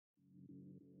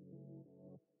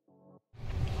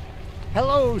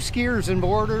Hello skiers and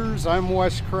boarders, I'm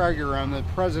Wes Kreger. I'm the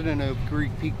president of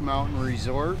Greek Peak Mountain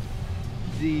Resort.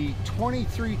 The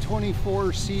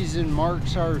 23-24 season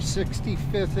marks our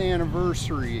 65th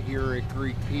anniversary here at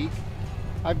Greek Peak.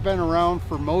 I've been around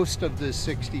for most of the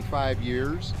 65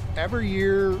 years. Every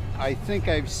year I think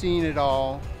I've seen it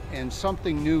all and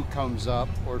something new comes up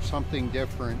or something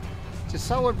different. To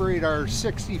celebrate our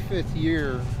 65th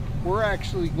year, we're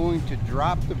actually going to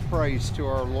drop the price to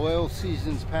our loyal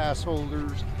seasons pass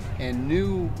holders and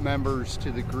new members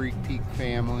to the Greek Peak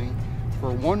family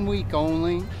for 1 week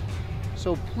only.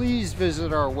 So please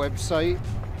visit our website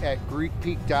at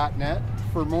greekpeak.net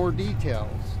for more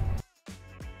details.